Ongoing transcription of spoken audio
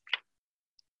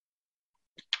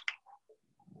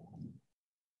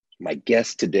My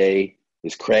guest today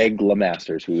is Craig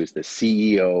LeMasters, who is the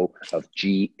CEO of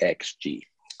GXG.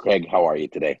 Craig, how are you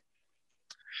today?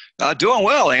 Doing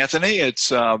well, Anthony. I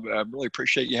really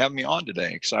appreciate you having me on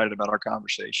today. Excited about our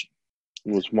conversation.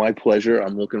 It was my pleasure.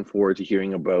 I'm looking forward to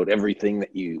hearing about everything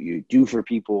that you do for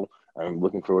people. I'm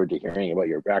looking forward to hearing about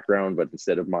your background, but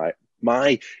instead of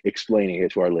my explaining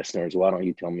it to our listeners, why don't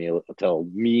you tell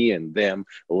me and them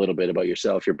a little bit about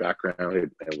yourself, your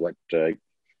background, and what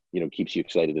keeps you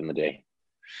excited in the day?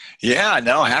 Yeah,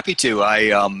 no, happy to.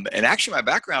 And actually my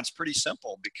background's pretty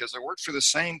simple because I worked for the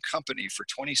same company for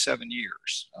 27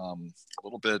 years. A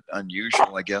little bit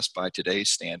unusual, I guess, by today's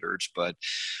standards, but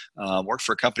worked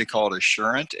for a company called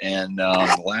Assurant, and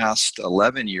the last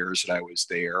 11 years that I was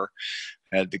there,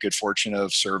 had the good fortune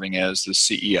of serving as the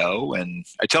CEO. And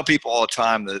I tell people all the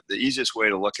time that the easiest way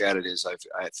to look at it is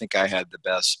I think I had the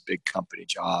best big company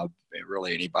job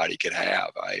really anybody could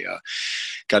have. I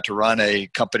got to run a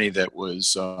company that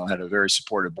had a very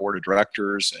supportive board of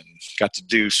directors, and got to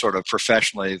do sort of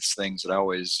professionally things that I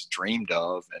always dreamed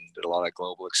of, and did a lot of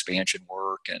global expansion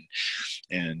work,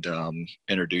 and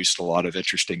introduced a lot of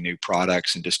interesting new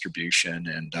products and distribution.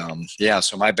 And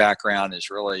so my background is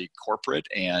really corporate,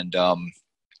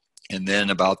 and then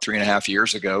about 3.5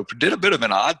 years ago, did a bit of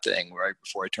an odd thing right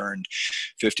before I turned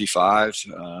 55.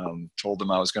 Told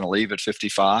them I was going to leave at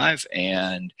 55,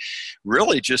 and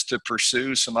really just to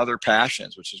pursue some other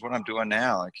passions, which is what I'm doing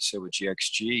now. Like you said, with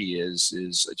GXG,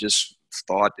 is I just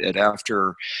thought that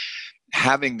after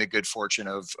having the good fortune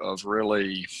of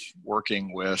really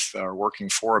working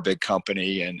for a big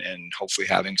company and hopefully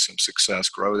having some success,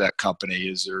 grow that company,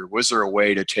 was there a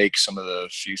way to take some of the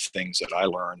few things that I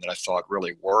learned that I thought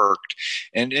really worked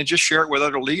and just share it with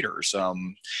other leaders? I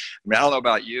don't know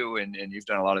about you, and you've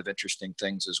done a lot of interesting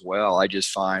things as well. I just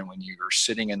find when you're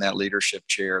sitting in that leadership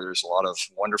chair, there's a lot of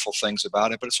wonderful things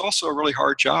about it, but it's also a really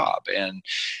hard job. And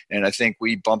I think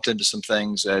we bumped into some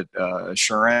things at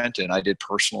Assurant, and I did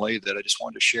personally, that I just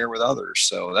wanted to share with others.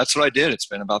 So that's what I did. It's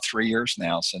been about 3 years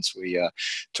now since we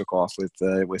took off with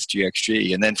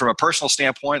GXG. And then from a personal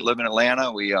standpoint, live in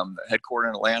Atlanta. We headquartered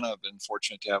in Atlanta. I've been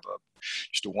fortunate to have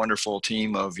just a wonderful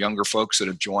team of younger folks that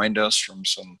have joined us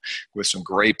with some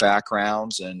great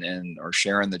backgrounds and are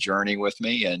sharing the journey with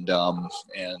me. And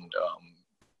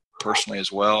personally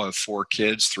as well, I have 4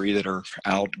 kids, 3 that are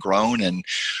outgrown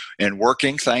and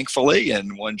working, thankfully,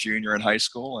 and 1 junior in high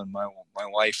school. And my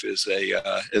wife is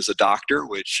a doctor,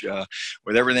 which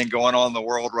with everything going on in the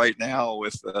world right now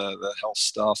with the health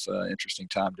stuff, interesting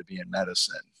time to be in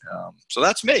medicine. So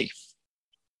that's me.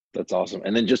 That's awesome.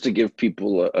 And then just to give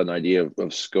people an idea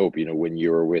of scope, when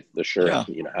you were with Assurant,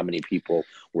 how many people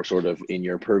were sort of in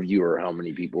your purview, or how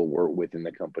many people were within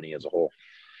the company as a whole?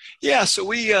 Yeah, so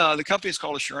the company is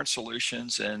called Assurant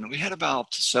Solutions, and we had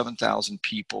about 7,000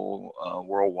 people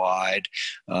worldwide,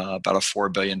 about a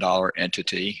 $4 billion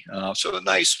entity. So a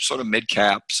nice sort of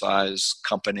mid-cap size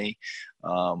company.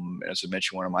 As I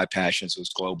mentioned, one of my passions was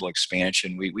global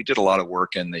expansion. We did a lot of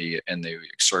work in the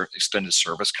extended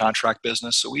service contract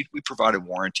business. So we provided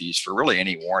warranties for really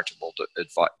any warrantable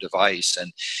device.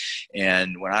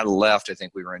 And when I left, I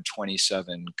think we were in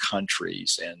 27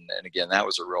 countries. And again, that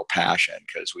was a real passion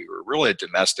because we were really a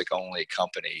domestic only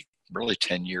company really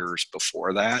 10 years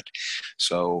before that.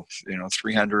 So,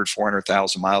 300,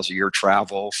 400,000 miles a year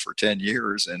travel for 10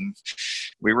 years. And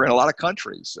we were in a lot of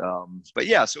countries. But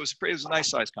yeah, so it was a nice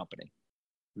sized company.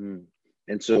 Mm.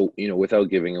 And so, without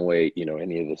giving away,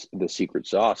 any of the secret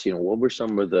sauce, what were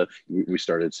some of we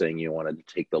started saying you wanted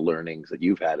to take the learnings that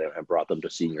you've had and brought them to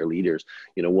senior leaders.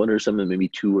 What are some of maybe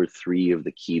 2 or 3 of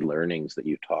the key learnings that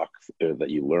that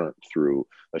you learned through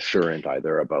Assurant,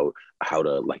 either about how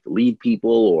to lead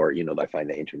people, or, I find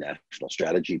the international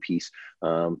strategy piece.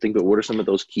 Think about what are some of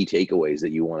those key takeaways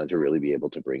that you wanted to really be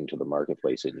able to bring to the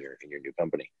marketplace in your new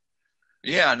company?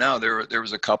 Yeah, no, there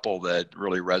was a couple that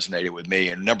really resonated with me.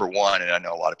 And number one, and I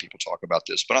know a lot of people talk about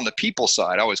this, but on the people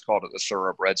side, I always called it the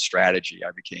thoroughbred strategy. I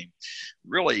became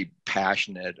really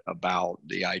passionate about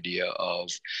the idea of,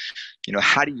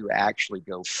 how do you actually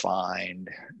go find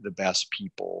the best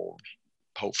people,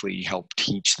 hopefully help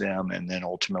teach them, and then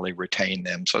ultimately retain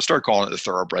them. So I started calling it the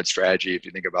thoroughbred strategy. If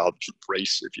you think about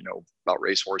race, if you know about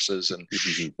race horses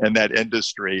and that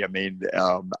industry,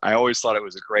 I always thought it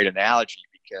was a great analogy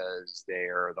because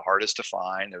they're the hardest to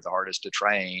find, they're the hardest to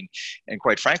train, and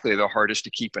quite frankly, they're the hardest to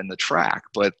keep in the track,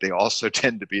 but they also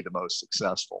tend to be the most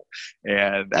successful.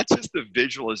 And that's just the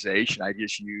visualization I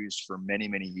just used for many,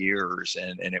 many years,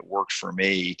 and it worked for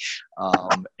me.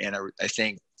 And I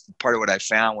think part of what I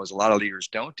found was a lot of leaders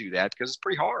don't do that because it's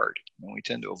pretty hard, and we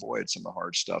tend to avoid some of the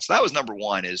hard stuff. So that was number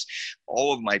one. Is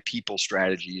all of my people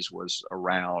strategies was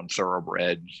around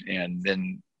thoroughbred, and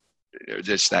then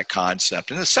just that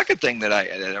concept. And the second thing that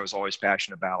I was always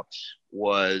passionate about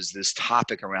was this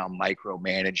topic around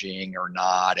micromanaging or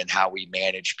not, and how we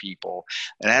manage people.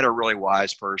 And I had a really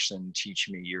wise person teach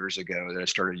me years ago that I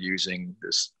started using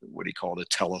this, what he called a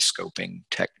telescoping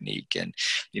technique. And,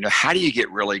 how do you get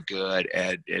really good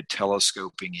at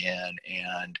telescoping in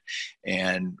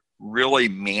and really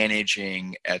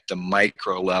managing at the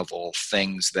micro level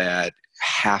things that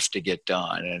have to get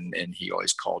done, and he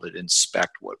always called it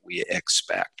inspect what we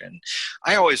expect. And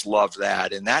I always loved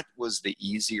that, and that was the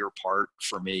easier part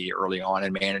for me early on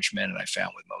in management, and I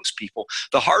found with most people.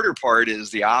 The harder part is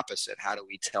the opposite. How do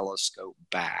we telescope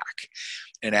back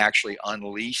and actually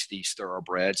unleash these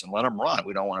thoroughbreds and let them run?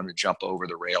 We don't want them to jump over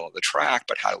the rail of the track,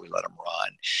 but how do we let them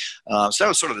run? So that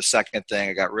was sort of the second thing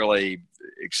I got really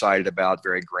excited about,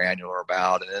 very granular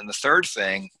about. And then the third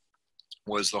thing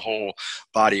was the whole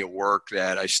body of work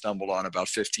that I stumbled on about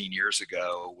 15 years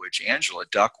ago, which Angela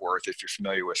Duckworth, if you're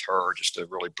familiar with her, just a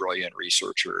really brilliant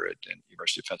researcher at the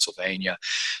University of Pennsylvania,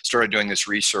 started doing this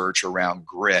research around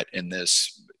grit and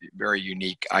this very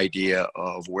unique idea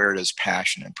of where does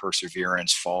passion and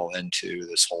perseverance fall into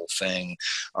this whole thing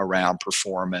around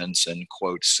performance and,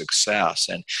 quote, success.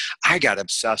 And I got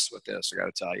obsessed with this, I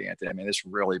got to tell you, Anthony. I mean, this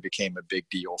really became a big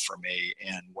deal for me.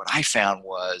 And what I found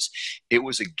was it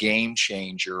was a game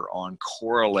changer on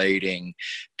correlating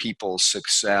people's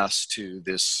success to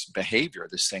this behavior,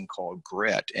 this thing called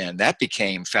grit. And that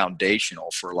became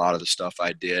foundational for a lot of the stuff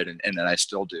I did and that I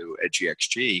still do at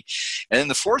GXG. And then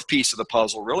the fourth piece of the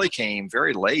puzzle really came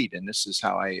very late, and this is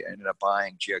how I ended up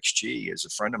buying GXG. As a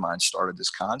friend of mine started this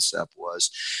concept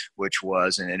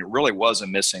and it really was a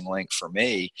missing link for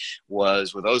me,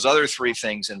 was with those other three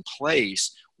things in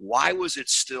place, why was it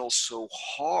still so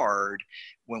hard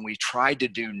when we tried to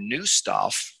do new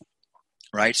stuff,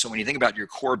 right? So when you think about your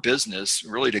core business,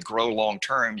 really to grow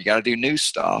long-term, you got to do new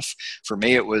stuff. For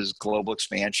me, it was global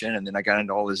expansion. And then I got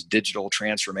into all this digital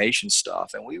transformation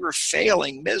stuff, and we were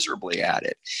failing miserably at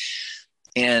it.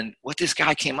 And what this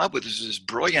guy came up with is this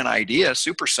brilliant idea,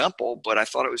 super simple, but I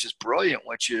thought it was just brilliant,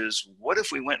 which is, what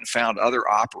if we went and found other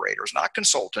operators, not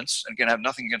consultants? And again, I have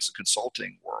nothing against the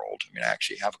consulting world. I mean, I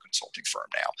actually have a consulting firm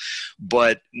now,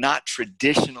 but not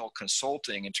traditional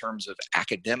consulting in terms of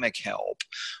academic help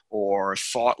or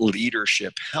thought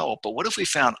leadership help. But what if we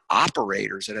found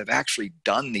operators that have actually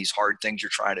done these hard things you're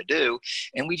trying to do,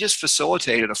 and we just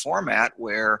facilitated a format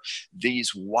where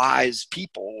these wise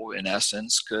people, in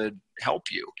essence, could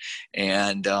help you.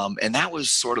 And that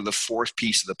was sort of the fourth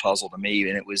piece of the puzzle to me.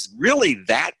 And it was really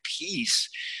that piece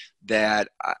that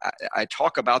I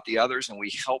talk about the others, and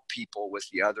we help people with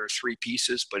the other three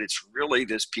pieces, but it's really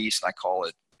this piece, and I call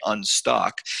it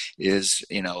unstuck, is,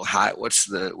 what's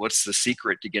the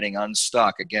secret to getting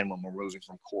unstuck, again, when we're moving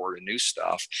from core to new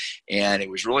stuff. And it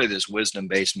was really this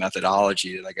wisdom-based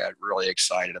methodology that I got really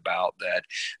excited about,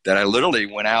 that I literally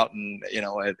went out and,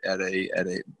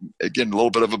 again, a little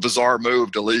bit of a bizarre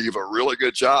move to leave a really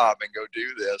good job and go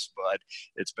do this, but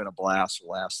it's been a blast for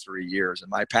the last 3 years. And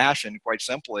my passion, quite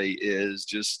simply, is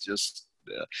just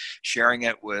sharing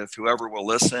it with whoever will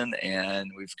listen.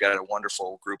 And we've got a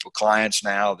wonderful group of clients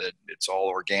now that it's all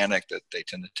organic, that they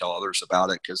tend to tell others about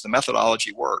it because the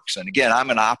methodology works. And again, I'm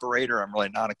an operator. I'm really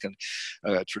not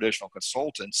a traditional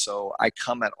consultant. So I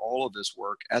come at all of this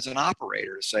work as an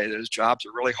operator to say those jobs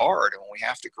are really hard. And when we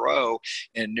have to grow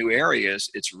in new areas,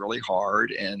 it's really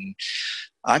hard. And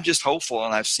I'm just hopeful,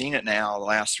 and I've seen it now the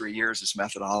last 3 years, this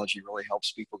methodology really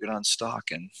helps people get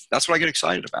unstuck. And that's what I get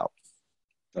excited about.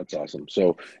 That's awesome.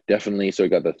 So definitely, so we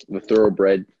got the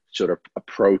thoroughbred sort of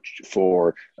approach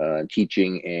for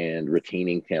teaching and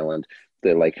retaining talent.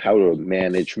 The how to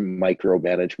manage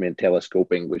micromanagement,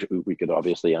 telescoping, which we could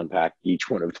obviously unpack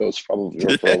each one of those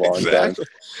probably for a long exactly.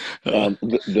 time.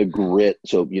 The grit,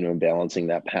 so balancing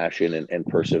that passion and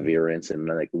perseverance, and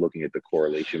looking at the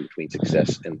correlation between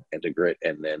success and the grit,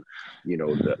 and then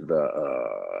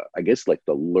I guess the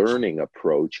learning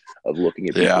approach of looking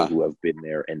at people who have been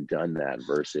there and done that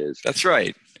versus that's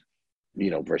right.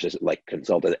 Versus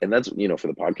consultant. And that's, for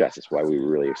the podcast, it's why we were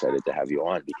really excited to have you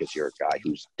on, because you're a guy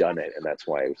who's done it. And that's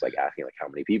why I was asking, how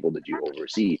many people did you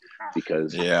oversee?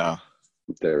 Because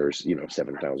there's,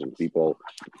 7,000 people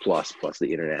plus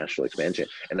the international expansion.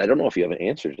 And I don't know if you have an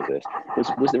answer to this.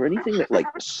 Was there anything that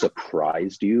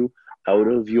surprised you out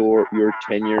of your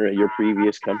tenure at your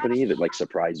previous company that like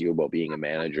surprised you about being a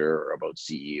manager or about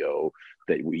CEO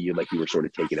that you were sort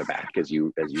of taken aback as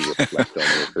you reflect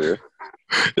on your career?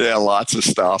 Yeah, lots of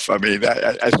stuff. I mean,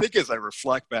 I think as I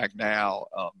reflect back now,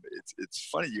 it's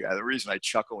funny. The reason I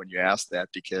chuckle when you ask that,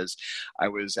 because I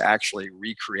was actually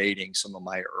recreating some of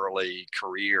my early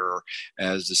career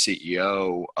as the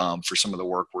CEO for some of the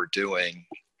work we're doing.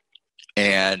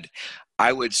 And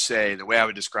I would say the way I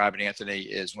would describe it, Anthony,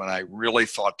 is when I really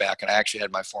thought back, and I actually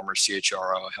had my former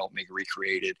CHRO help me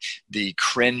recreate it, the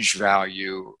cringe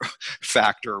value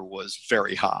factor was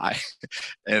very high.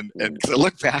 And because I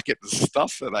look back at the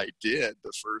stuff that I did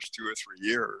the first 2 or 3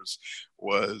 years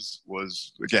was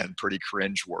again pretty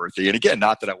cringe worthy. And again,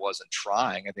 not that I wasn't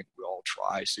trying. I think we all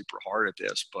try super hard at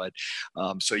this, but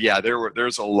so yeah,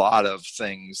 there's a lot of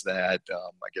things that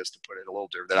I guess, to put it a little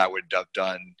different, that I would have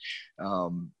done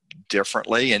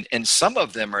differently, and some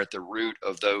of them are at the root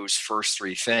of those first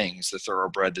 3 things: the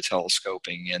thoroughbred, the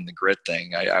telescoping, and the grit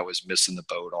thing. I was missing the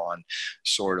boat on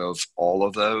sort of all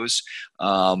of those.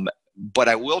 But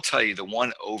I will tell you, the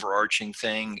one overarching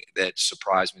thing that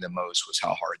surprised me the most was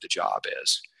how hard the job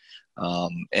is.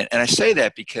 And I say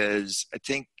that because I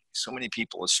think so many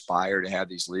people aspire to have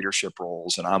these leadership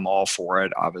roles, and I'm all for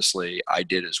it. Obviously, I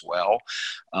did as well,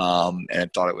 and I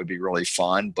thought it would be really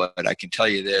fun. But I can tell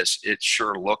you this, it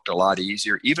sure looked a lot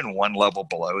easier. Even one level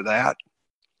below that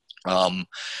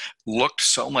looked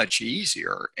so much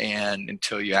easier, and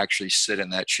until you actually sit in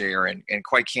that chair. And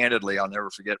quite candidly, I'll never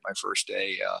forget my first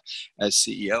day as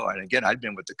CEO. And again, I'd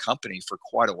been with the company for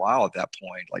quite a while at that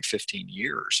point, like 15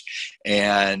 years,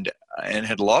 and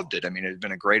had loved it. I mean, it had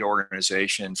been a great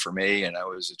organization for me, and I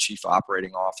was a chief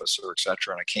operating officer, et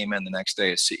cetera. And I came in the next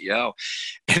day as CEO,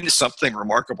 and something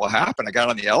remarkable happened. I got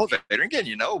on the elevator.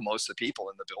 Again, most of the people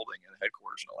in the building in the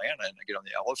headquarters in Atlanta, and I get on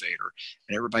the elevator,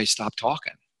 and everybody stopped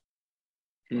talking.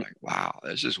 Like, wow,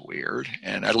 this is weird.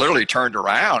 And I literally turned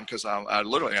around, because I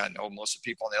know most of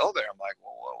the people in the elevator. I'm like,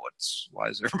 well, why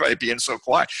is everybody being so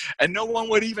quiet? And no one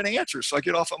would even answer. So I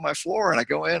get off on my floor and I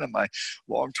go in, and my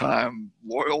longtime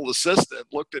loyal assistant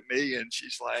looked at me, and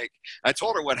she's like, I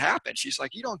told her what happened. She's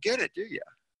like, you don't get it, do you?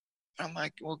 I'm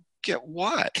like, well, get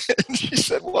what? And she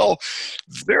said, well,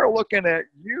 they're looking at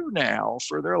you now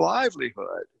for their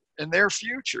livelihood and their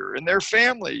future and their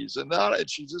families, and that. And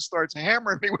she just starts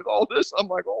hammering me with all this. I'm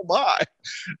like, oh my,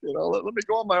 let me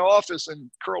go in my office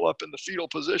and curl up in the fetal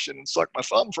position and suck my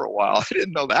thumb for a while. I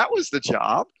didn't know that was the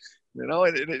job,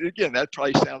 and again, that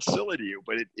probably sounds silly to you,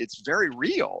 but it's very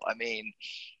real. I mean,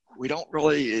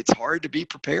 it's hard to be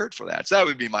prepared for that. So that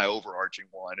would be my overarching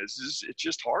one. It's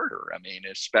just harder. I mean,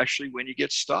 especially when you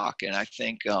get stuck. And I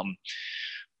think,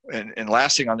 and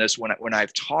last thing on this, when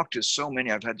I've talked to so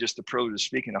many, I've had just the privilege of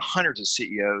speaking to hundreds of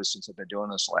CEOs since I've been doing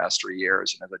this the last 3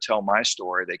 years. And as I tell my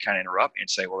story, they kind of interrupt me and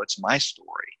say, well, it's my story.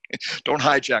 Don't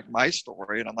hijack my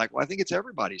story. And I'm like, well, I think it's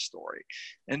everybody's story.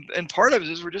 And part of it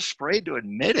is we're just afraid to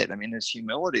admit it. I mean, this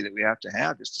humility that we have to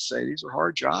have just to say these are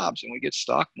hard jobs, and we get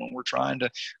stuck when we're trying to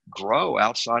grow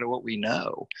outside of what we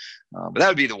know. But that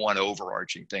would be the one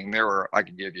overarching thing. I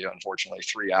can give you, unfortunately,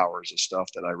 3 hours of stuff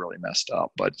that I really messed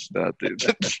up. But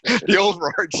the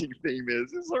overarching theme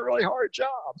is it's a really hard job.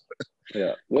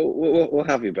 Yeah, we'll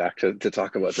have you back to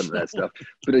talk about some of that stuff.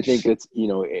 But I think it's,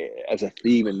 as a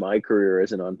theme in my career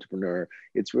as an entrepreneur,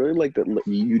 it's really like that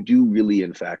you do really,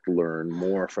 in fact, learn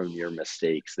more from your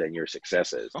mistakes than your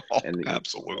successes. And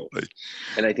absolutely.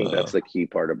 And I think that's the key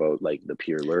part about like the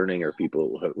peer learning, or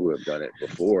people who have done it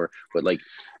before, but like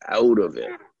out of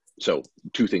it. So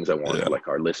 2 things I want like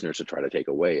our listeners to try to take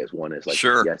away is, one is like,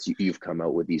 sure, yes, you've come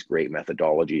out with these great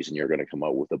methodologies, and you're going to come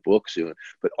out with a book soon,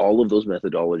 but all of those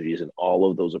methodologies and all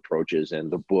of those approaches and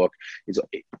the book it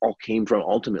all came from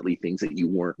ultimately things that you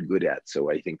weren't good at. So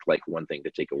I think like one thing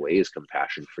to take away is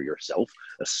compassion for yourself,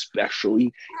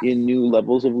 especially in new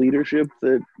levels of leadership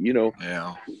that,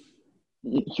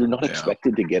 you're not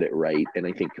expected to get it right. And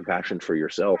I think compassion for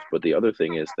yourself. But the other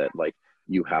thing is that like,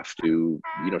 you have to,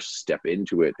 step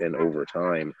into it, and over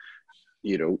time,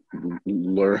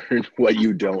 learn what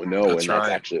you don't know. That's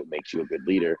actually what makes you a good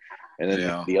leader. And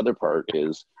then the other part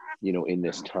is, in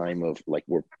this time of like,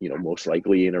 we're, most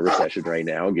likely in a recession right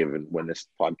now, given when this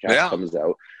podcast comes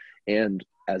out. And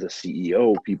as a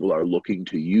CEO, people are looking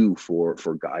to you for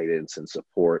guidance and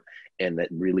support, and that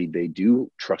really they do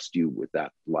trust you with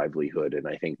that livelihood. And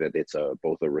I think that it's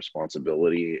both a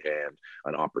responsibility and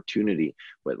an opportunity,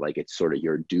 but like it's sort of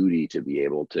your duty to be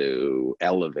able to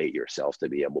elevate yourself to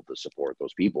be able to support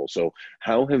those people. So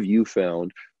how have you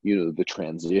found, the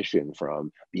transition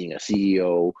from being a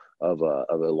CEO of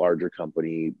a larger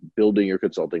company, building your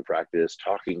consulting practice,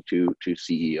 talking to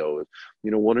CEOs,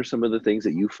 what are some of the things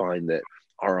that you find that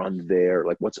are on their,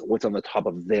 like, what's on the top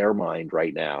of their mind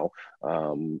right now,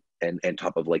 and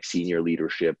top of like senior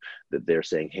leadership, that they're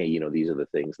saying, hey, these are the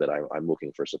things that I'm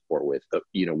looking for support with,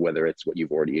 whether it's what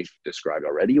you've already described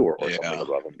already, or something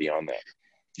above and beyond that.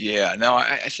 Yeah, no,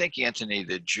 I think, Anthony,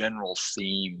 the general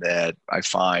theme that I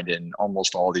find in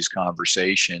almost all these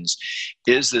conversations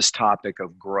is this topic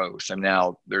of growth. And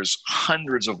now there's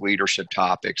hundreds of leadership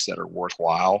topics that are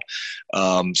worthwhile.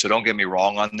 So don't get me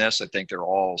wrong on this. I think they're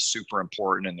all super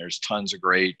important, and there's tons of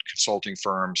great consulting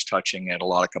firms touching at a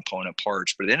lot of component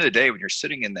parts. But at the end of the day, when you're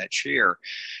sitting in that chair,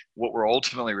 what we're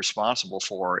ultimately responsible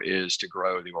for is to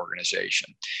grow the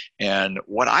organization. And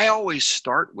what I always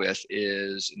start with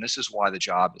is, and this is why the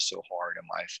job is so hard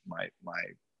in my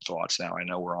thoughts now. I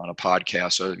know we're on a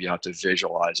podcast, so you have to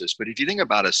visualize this. But if you think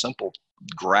about a simple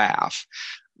graph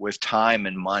with time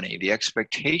and money, the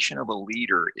expectation of a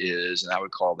leader is, and I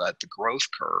would call that the growth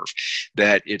curve,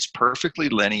 that it's perfectly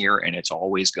linear and it's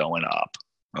always going up.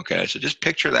 Okay, so just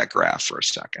picture that graph for a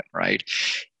second, right?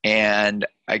 And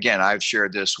again, I've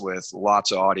shared this with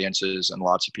lots of audiences and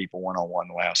lots of people one-on-one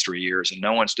the last 3 years, and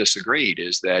no one's disagreed,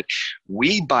 is that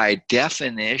we, by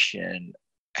definition,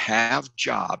 have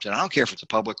jobs, and I don't care if it's a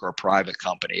public or a private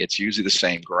company, it's usually the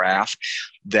same graph,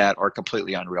 that are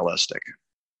completely unrealistic.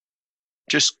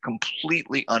 Just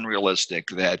completely unrealistic,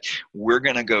 that we're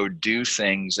going to go do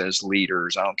things as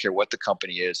leaders, I don't care what the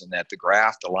company is, and that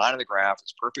the line of the graph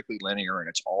is perfectly linear and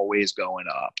it's always going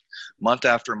up month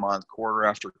after month, quarter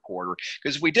after quarter.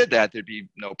 Because if we did that, there'd be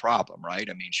no problem, right?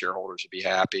 I mean, shareholders would be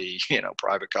happy,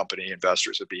 private company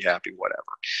investors would be happy,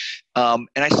 whatever.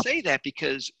 And I say that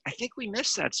because I think we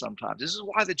miss that sometimes. This is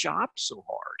why the job's so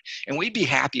hard. And we'd be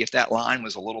happy if that line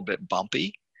was a little bit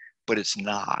bumpy, but it's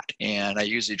not. And I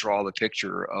usually draw the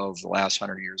picture of the last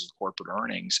 100 years of corporate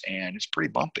earnings, and it's pretty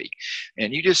bumpy.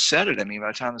 And you just said it. I mean,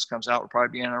 by the time this comes out, we'll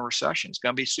probably be in a recession. It's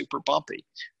going to be super bumpy.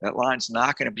 That line's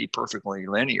not going to be perfectly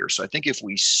linear. So I think if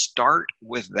we start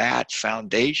with that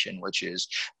foundation, which is,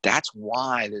 that's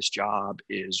why this job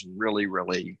is really,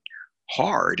 really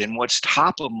hard. And what's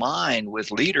top of mind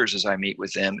with leaders as I meet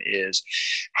with them is,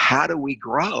 how do we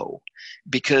grow?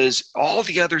 Because all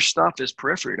the other stuff is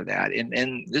periphery to that.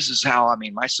 And this is how,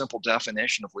 my simple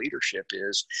definition of leadership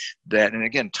is that, and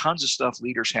again, tons of stuff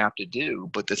leaders have to do,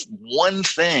 but the one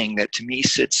thing that to me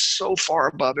sits so far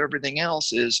above everything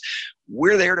else is,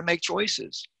 we're there to make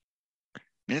choices.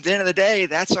 And at the end of the day,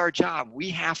 that's our job. We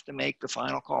have to make the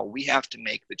final call. We have to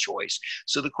make the choice.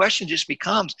 So the question just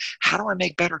becomes, how do I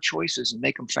make better choices and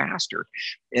make them faster?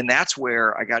 And that's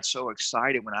where I got so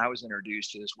excited when I was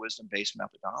introduced to this wisdom-based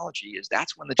methodology, is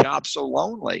that's when the job's so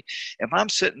lonely. If I'm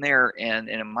sitting there, and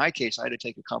in my case, I had to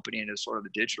take a company into sort of the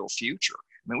digital future.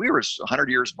 We were 100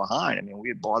 years behind. We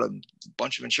had bought a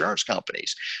bunch of insurance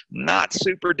companies, not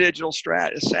super digital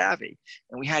savvy.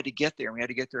 And we had to get there, and we had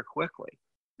to get there quickly.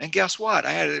 And guess what?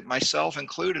 I had, myself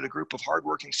included, a group of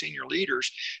hardworking senior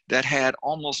leaders that had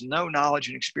almost no knowledge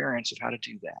and experience of how to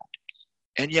do that.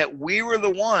 And yet we were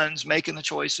the ones making the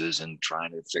choices and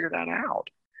trying to figure that out.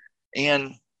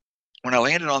 And when I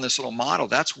landed on this little model,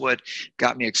 that's what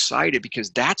got me excited,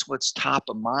 because that's what's top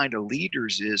of mind of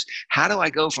leaders is, how do I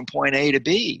go from point A to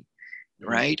B?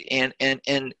 Right. And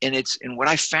what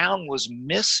I found was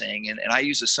missing, and I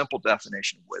use a simple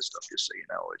definition of wisdom, just so you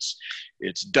know,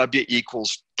 it's W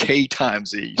equals K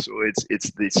times E. So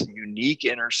it's this unique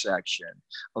intersection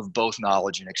of both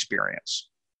knowledge and experience,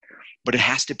 but it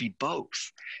has to be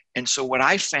both. And so what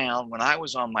I found when I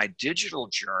was on my digital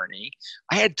journey,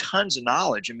 I had tons of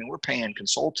knowledge. We're paying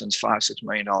consultants $5-6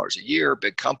 million a year,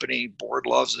 big company, board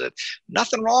loves it.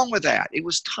 Nothing wrong with that. It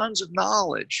was tons of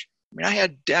knowledge. I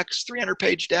had decks,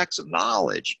 300-page decks of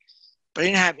knowledge, but I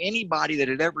didn't have anybody that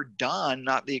had ever done,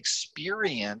 not the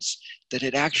experience, that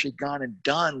had actually gone and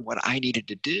done what I needed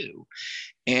to do.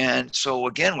 And so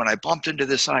again, when I bumped into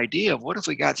this idea of, what if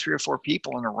we got 3 or 4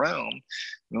 people in a room,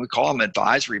 we call them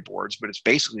advisory boards, but it's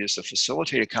basically just a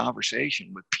facilitated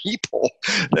conversation with people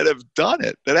that have done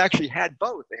it, that actually had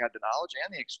both. They had the knowledge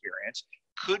and the experience.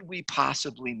 Could we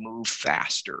possibly move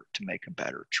faster to make a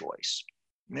better choice?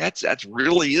 That's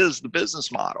really is the business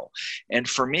model. And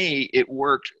for me, it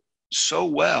worked so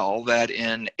well that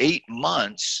in 8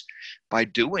 months, by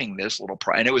doing this little,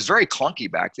 and it was very clunky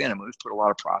back then. We've put a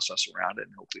lot of process around it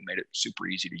and hopefully made it super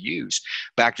easy to use.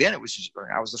 Back then, it was just,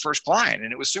 I was the first client,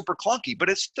 and it was super clunky, but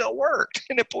it still worked,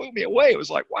 and it blew me away. It was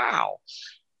like, wow.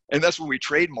 And that's when we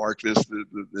trademarked this.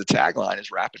 The tagline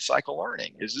is rapid cycle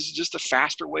learning. This is just a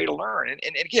faster way to learn.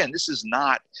 And again, this is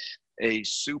not a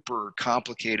super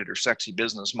complicated or sexy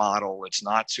business model. It's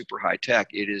not super high tech.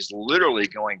 It is literally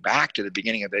going back to the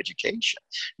beginning of education.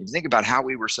 If you think about how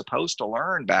we were supposed to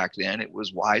learn back then, it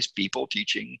was wise people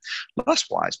teaching less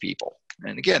wise people.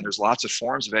 And again, there's lots of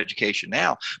forms of education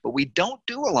now, but we don't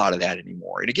do a lot of that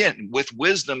anymore. And again, with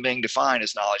wisdom being defined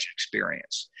as knowledge and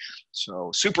experience. So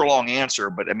super long answer,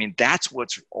 but I mean, that's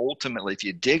what's ultimately, if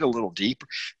you dig a little deeper,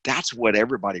 that's what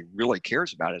everybody really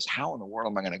cares about, is how in the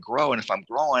world am I going to grow? And if I'm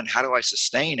growing, how do I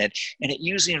sustain it? And it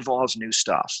usually involves new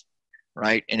stuff.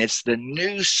 Right. And it's the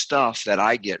new stuff that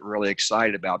I get really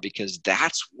excited about, because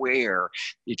that's where,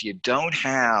 if you don't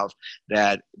have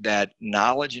that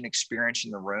knowledge and experience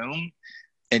in the room,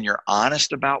 and you're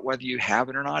honest about whether you have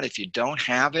it or not, if you don't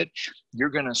have it, you're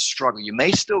going to struggle. You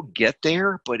may still get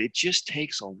there, but it just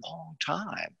takes a long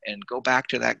time. And go back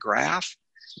to that graph.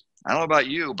 I don't know about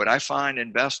you, but I find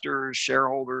investors,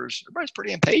 shareholders, everybody's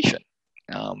pretty impatient.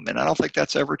 And I don't think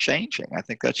that's ever changing. I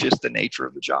think that's just the nature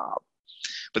of the job.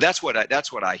 But that's what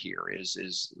I hear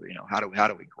is how do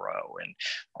we grow, and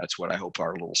that's what I hope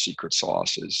our little secret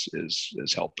sauce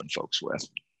is helping folks with.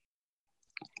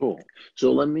 Cool.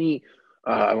 So let me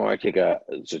I want to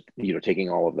take taking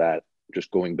all of that, just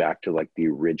going back to like the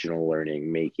original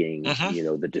learning, making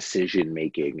the decision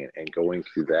making and going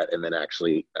through that, and then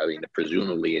actually, I mean,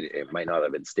 presumably it might not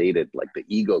have been stated, like the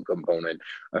ego component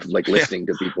of like listening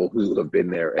to people who have been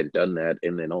there and done that,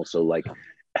 and then also like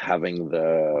having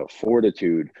the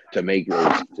fortitude to make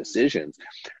those decisions.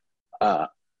 I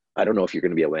don't know if you're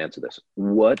going to be able to answer this.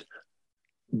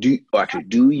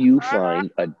 Do you find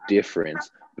a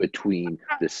difference between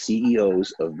the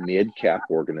CEOs of mid-cap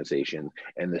organizations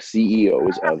and the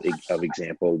CEOs of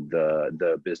example,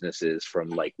 the businesses from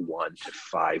like $1 to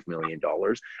 $5 million,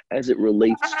 as it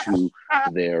relates to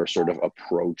their sort of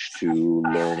approach to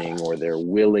learning, or their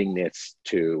willingness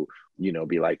to,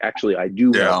 be like, actually, I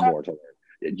do want more to learn?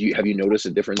 Have you noticed a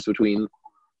difference between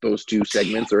those two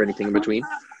segments, or anything in between?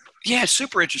 Yeah,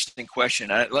 super interesting question.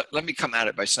 Let me come at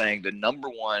it by saying the number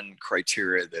one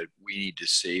criteria that we need to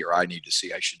see, or I need to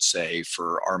see, I should say,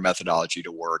 for our methodology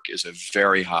to work is a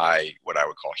very high, what I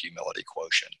would call humility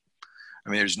quotient. I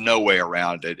mean, there's no way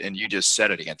around it. And you just said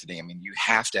it, Anthony. I mean, you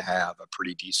have to have a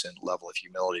pretty decent level of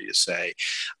humility to say,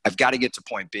 I've got to get to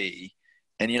point B.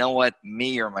 And you know what?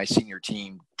 Me or my senior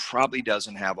team probably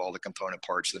doesn't have all the component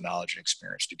parts of the knowledge and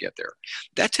experience to get there.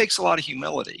 That takes a lot of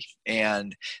humility.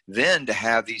 And then to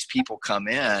have these people come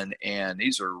in, and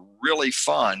these are really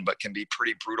fun, but can be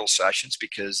pretty brutal sessions,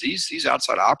 because these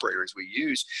outside operators we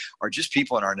use are just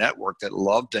people in our network that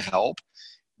love to help,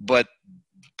 but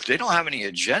they don't have any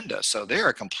agenda. So they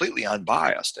are completely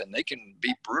unbiased, and they can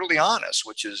be brutally honest,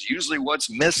 which is usually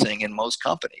what's missing in most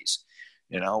companies.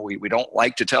 We don't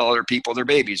like to tell other people their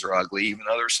babies are ugly, even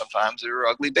though there's sometimes there are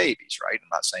ugly babies, right? I'm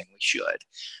not saying we should.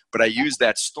 But I use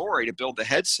that story to build the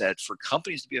headset for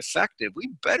companies to be effective. We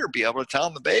better be able to tell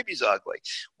them the baby's ugly.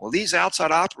 Well, these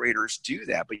outside operators do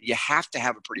that, but you have to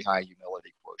have a pretty high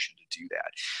humility quotient to do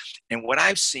that. And what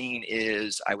I've seen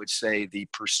is, I would say, the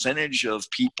percentage of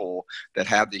people that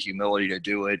have the humility to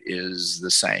do it is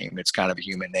the same. It's kind of a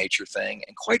human nature thing.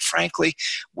 And quite frankly,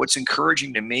 what's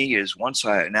encouraging to me is now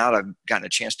that I've gotten a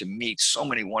chance to meet so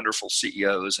many wonderful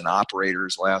CEOs and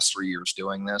operators the last 3 years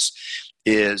doing this,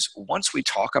 is once we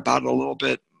talk about it a little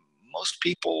bit, most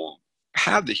people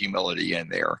have the humility in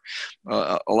there.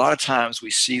 A lot of times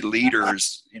we see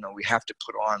leaders, we have to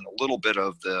put on a little bit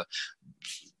of the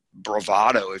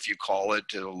bravado, if you call it,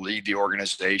 to lead the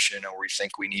organization, or we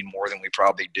think we need more than we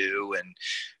probably do, and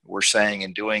we're saying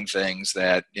and doing things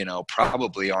that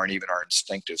probably aren't even our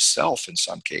instinctive self in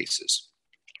some cases.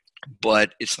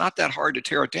 But it's not that hard to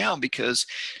tear it down, because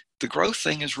the growth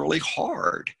thing is really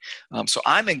hard. So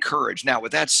I'm encouraged. Now,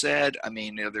 with that said, I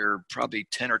mean, there are probably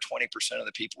 10 or 20% of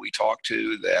the people we talk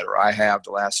to or I have the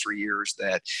last 3 years,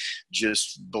 that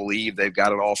just believe they've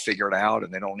got it all figured out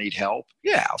and they don't need help.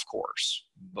 Yeah, of course.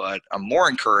 But I'm more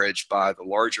encouraged by the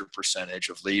larger percentage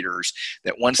of leaders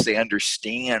that once they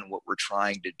understand what we're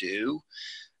trying to do,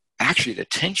 actually the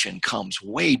tension comes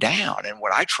way down. And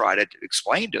what I try to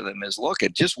explain to them is, look,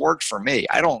 it just worked for me.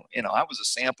 I was a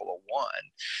sample of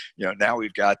one. Now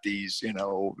we've got these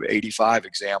 85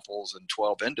 examples in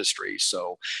 12 industries,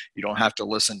 so you don't have to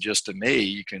listen just to me.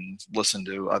 You can listen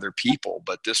to other people,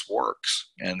 but this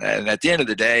works. And at the end of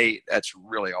the day, that's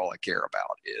really all I care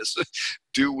about is,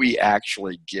 do we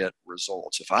actually get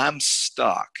results? If I'm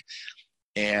stuck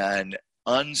and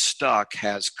Unstuck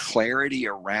has clarity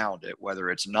around it,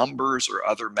 whether it's numbers or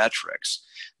other metrics,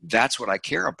 that's what I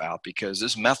care about, because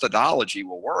this methodology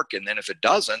will work. And then if it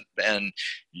doesn't, then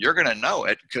you're going to know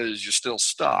it because you're still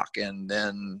stuck, and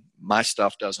then my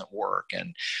stuff doesn't work.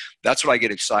 And that's what I get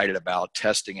excited about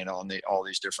testing it on all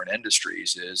these different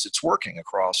industries, is it's working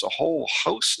across a whole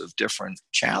host of different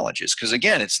challenges. Because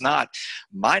again, it's not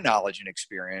my knowledge and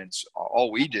experience.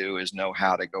 All we do is know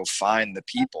how to go find the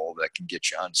people that can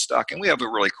get you unstuck. And we have a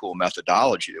really cool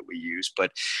methodology that we use,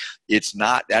 but it's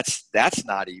not, that's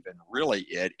not even really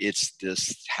it. It's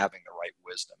this having the right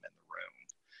wisdom in the room.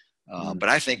 But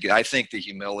I think the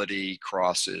humility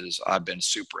crosses. I've been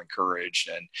super encouraged,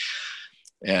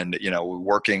 and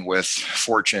working with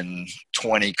Fortune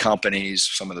 20 companies,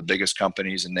 some of the biggest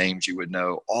companies and names you would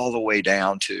know, all the way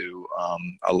down to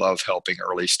I love helping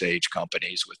early stage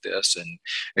companies with this. And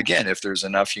again, if there's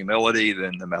enough humility,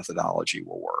 then the methodology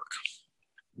will work.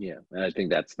 Yeah, and I think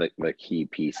that's the key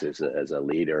piece as a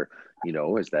leader,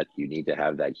 is that you need to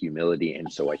have that humility.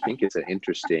 And so I think it's an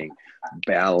interesting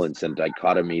balance and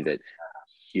dichotomy that,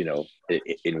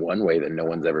 in one way that no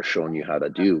one's ever shown you how to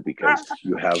do, because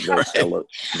you have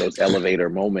those elevator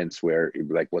moments where you're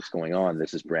like, what's going on?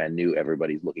 This is brand new.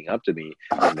 Everybody's looking up to me.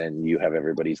 And then you have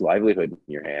everybody's livelihood in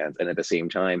your hands. And at the same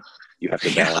time, you have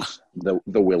to balance the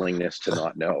willingness to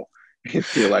not know.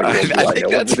 You're like, well, do I know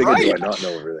everything or do I not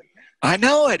know everything? I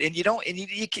know it, and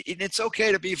it's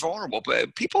okay to be vulnerable,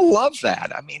 but people love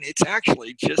that. I mean, it's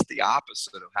actually just the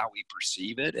opposite of how we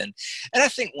perceive it, and I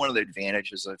think one of the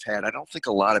advantages I've had, I don't think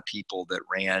a lot of people that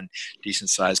ran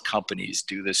decent-sized companies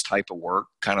do this type of work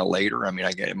kind of later. I mean,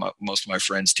 most of my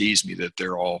friends tease me that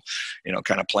they're all,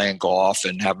 kind of playing golf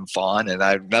and having fun, and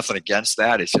I have nothing against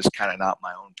that. It's just kind of not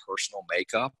my own personal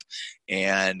makeup,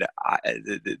 and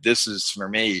this is for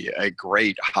me a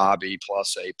great hobby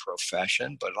plus a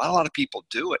profession, but not a lot of people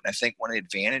do it. And I think one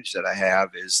advantage that I have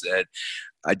is that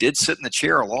I did sit in the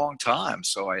chair a long time.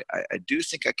 So I do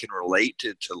think I can relate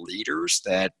to leaders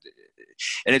that,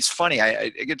 and it's funny, I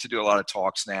get to do a lot of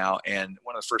talks now, and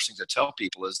one of the first things I tell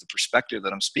people is the perspective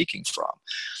that I'm speaking from.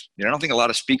 I don't think a lot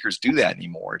of speakers do that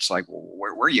anymore. It's like, well,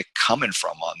 where are you coming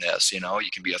from on this? You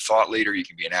can be a thought leader, you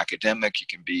can be an academic, you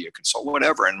can be a consultant,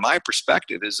 whatever. And my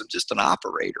perspective is I'm just an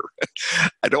operator.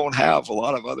 I don't have a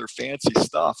lot of other fancy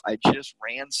stuff. I just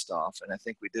ran stuff, and I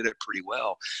think we did it pretty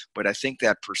well. But I think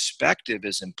that perspective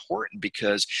is important,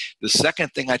 because the second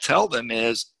thing I tell them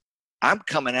is, I'm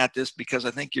coming at this because I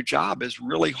think your job is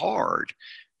really hard.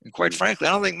 And quite frankly,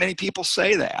 I don't think many people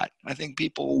say that. I think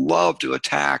people love to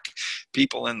attack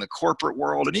people in the corporate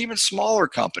world and even smaller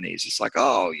companies. It's like,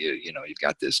 oh, you've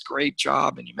got this great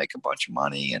job and you make a bunch of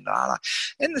money, and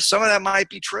some of that might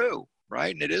be true,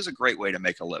 right? And it is a great way to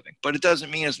make a living, but it doesn't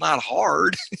mean it's not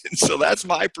hard. And so that's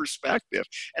my perspective.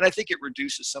 And I think it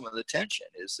reduces some of the tension,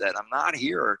 is that I'm not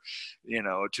here,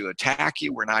 to attack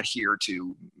you. We're not here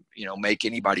to, make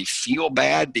anybody feel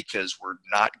bad because we're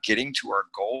not getting to our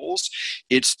goals.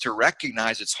 It's to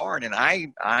recognize it's hard. And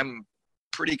I'm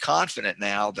pretty confident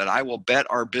now that I will bet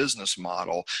our business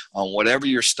model on whatever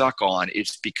you're stuck on.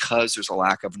 It's because there's a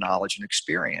lack of knowledge and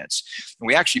experience. And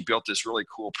we actually built this really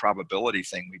cool probability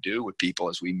thing we do with people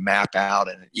as we map out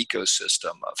an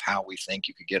ecosystem of how we think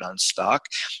you could get unstuck.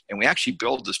 And we actually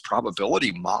build this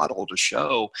probability model to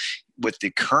show, with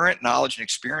the current knowledge and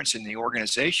experience in the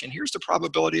organization, here's the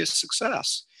probability of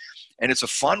success. And it's a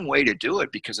fun way to do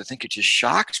it, because I think it just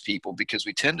shocks people, because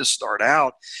we tend to start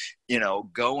out,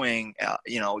 going,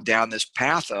 down this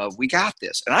path of, we got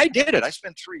this. And I did it. I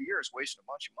spent 3 years wasting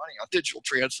a bunch of money on digital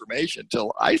transformation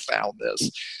until I found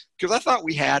this, because I thought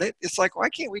we had it. It's like, why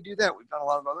can't we do that? We've done a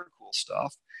lot of other cool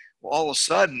stuff. Well, all of a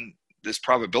sudden, this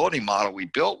probability model we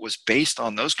built was based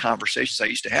on those conversations I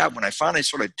used to have. When I finally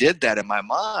sort of did that in my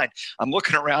mind, I'm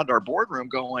looking around our boardroom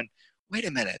going, wait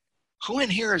a minute. Who in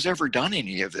here has ever done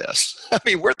any of this? I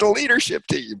mean, we're the leadership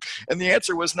team. And the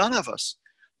answer was none of us.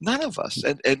 None of us.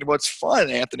 And what's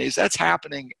fun, Anthony, is that's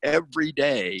happening every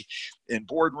day in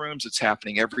boardrooms. It's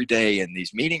happening every day in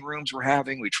these meeting rooms we're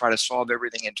having. We try to solve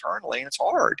everything internally, and it's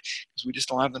hard because we just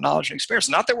don't have the knowledge and experience.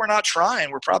 Not that we're not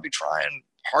trying. We're probably trying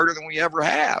harder than we ever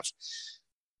have,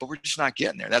 but we're just not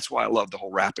getting there. That's why I love the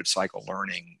whole rapid cycle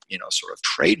learning, sort of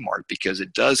trademark, because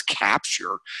it does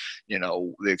capture,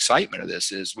 the excitement of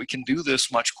this is we can do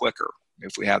this much quicker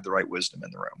if we have the right wisdom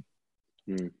in the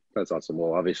room. That's awesome.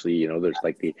 Well, obviously, there's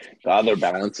like the other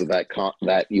balance of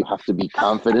that you have to be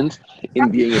confident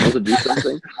in being able to do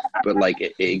something, but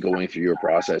like going through your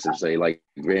process and say, like,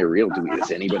 very real, does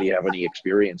anybody have any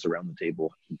experience around the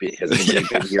table? Has anybody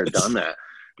been here, done that?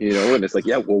 And it's like,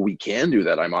 yeah, well, we can do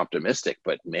that. I'm optimistic,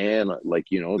 but man, like,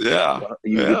 you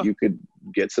could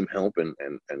get some help and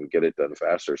get it done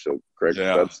faster. So Craig,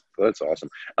 Yeah. that's awesome.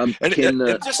 And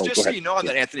just go so ahead. you know, on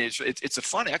that, Anthony, it's a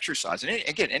fun exercise. And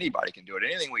again, anybody can do it.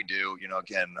 Anything we do,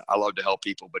 again, I love to help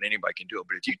people, but anybody can do it.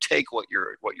 But if you take what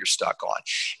you're stuck on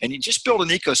and you just build an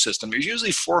ecosystem, there's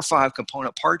usually 4 or 5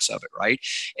 component parts of it, right?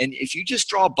 And if you just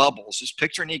draw bubbles, just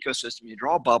picture an ecosystem, you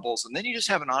draw bubbles, and then you just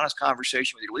have an honest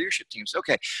conversation with your leadership team. So,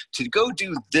 okay, to go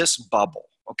do this bubble,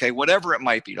 okay, whatever it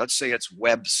might be. Let's say it's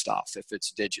web stuff, if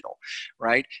it's digital,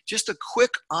 right? Just a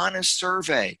quick, honest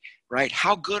survey, right?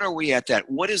 How good are we at that?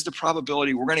 What is the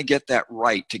probability we're going to get that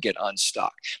right to get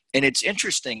unstuck? And it's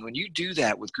interesting when you do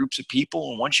that with groups of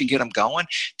people, and once you get them going,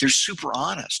 they're super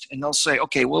honest. And they'll say,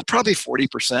 okay, well, probably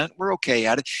 40%, we're okay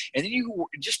at it. And then you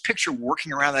just picture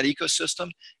working around that ecosystem,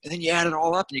 and then you add it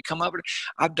all up and you come up with it.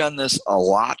 I've done this a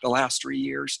lot the last 3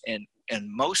 years, and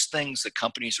most things that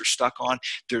companies are stuck on,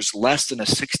 there's less than a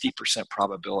 60%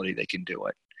 probability they can do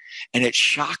it. And it's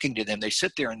shocking to them. They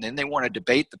sit there and then they want to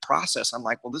debate the process. I'm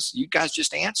like, well, you guys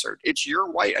just answered. It's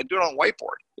your I do it on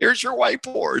whiteboard. Here's your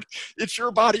whiteboard. It's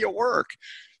your body of work.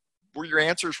 Were your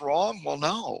answers wrong? Well,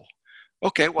 no.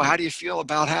 Okay, well, how do you feel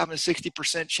about having a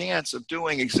 60% chance of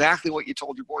doing exactly what you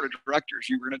told your board of directors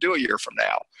you were going to do a year from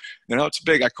now? It's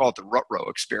big. I call it the rut-row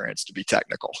experience, to be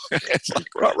technical. It's like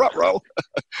rut-row.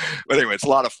 But anyway, it's a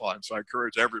lot of fun. So I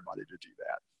encourage everybody to do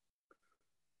that.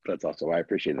 That's awesome. I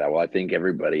appreciate that. Well, I think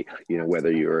everybody,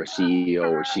 whether you're a CEO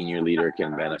or senior leader,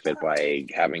 can benefit by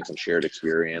having some shared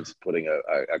experience, putting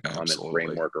a common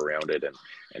framework around it,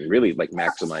 and really like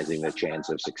maximizing the chance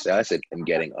of success and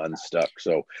getting unstuck.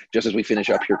 So just as we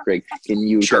finish up here, Craig, can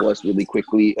you tell us really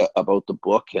quickly about the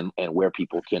book and where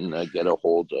people can get a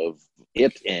hold of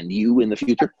it and you in the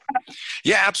future?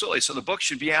 Yeah, absolutely. So the book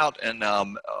should be out in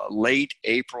late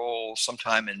April,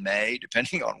 sometime in May,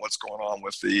 depending on what's going on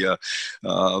with the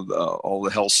all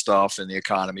the health stuff and the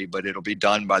economy, but it'll be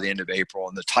done by the end of April.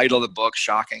 And the title of the book,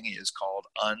 shocking, is called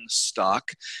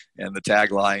Unstuck. And the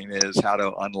tagline is how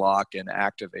to unlock and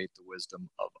activate the wisdom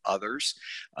of others.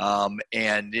 And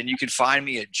then you can find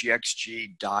me at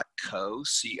gxg.co.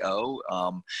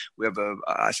 We have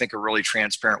I think a really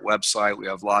transparent website. We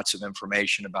have lots of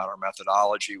information about our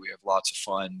methodology. We have lots of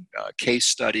fun case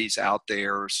studies out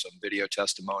there, some video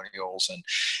testimonials,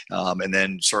 and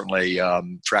then certainly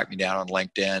track me down on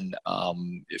LinkedIn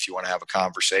if you want to have a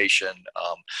conversation.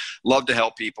 Love to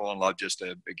help people and love just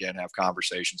to, again, have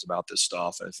conversations about this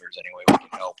stuff. And if there's any way we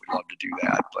can help, we'd love to do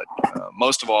that. But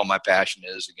most of all, my passion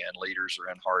is, again, leaders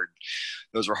are in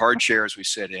those are hard chairs we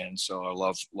sit in. So I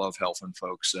love helping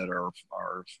folks that are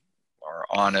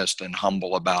honest and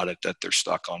humble about it, that they're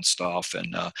stuck on stuff.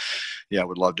 And I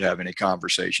would love to have any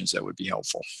conversations that would be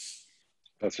helpful.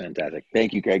 That's fantastic.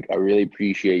 Thank you, Craig. I really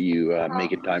appreciate you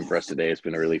making time for us today. It's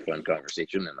been a really fun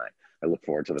conversation, and I look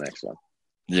forward to the next one.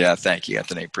 Yeah, thank you,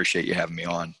 Anthony. Appreciate you having me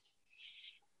on.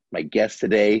 My guest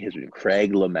today has been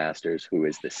Craig LeMasters, who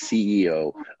is the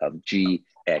CEO of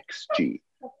GXG.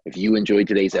 If you enjoyed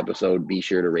today's episode, be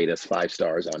sure to rate us 5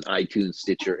 stars on iTunes,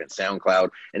 Stitcher, and SoundCloud.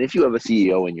 And if you have a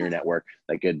CEO in your network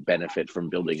that could benefit from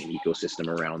building an ecosystem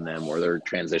around them, or they're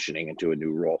transitioning into a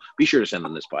new role, be sure to send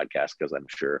them this podcast, because I'm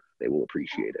sure they will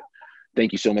appreciate it.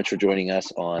 Thank you so much for joining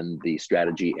us on the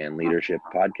Strategy and Leadership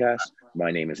Podcast.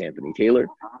 My name is Anthony Taylor.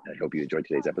 I hope you enjoyed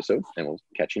today's episode, and we'll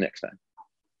catch you next time.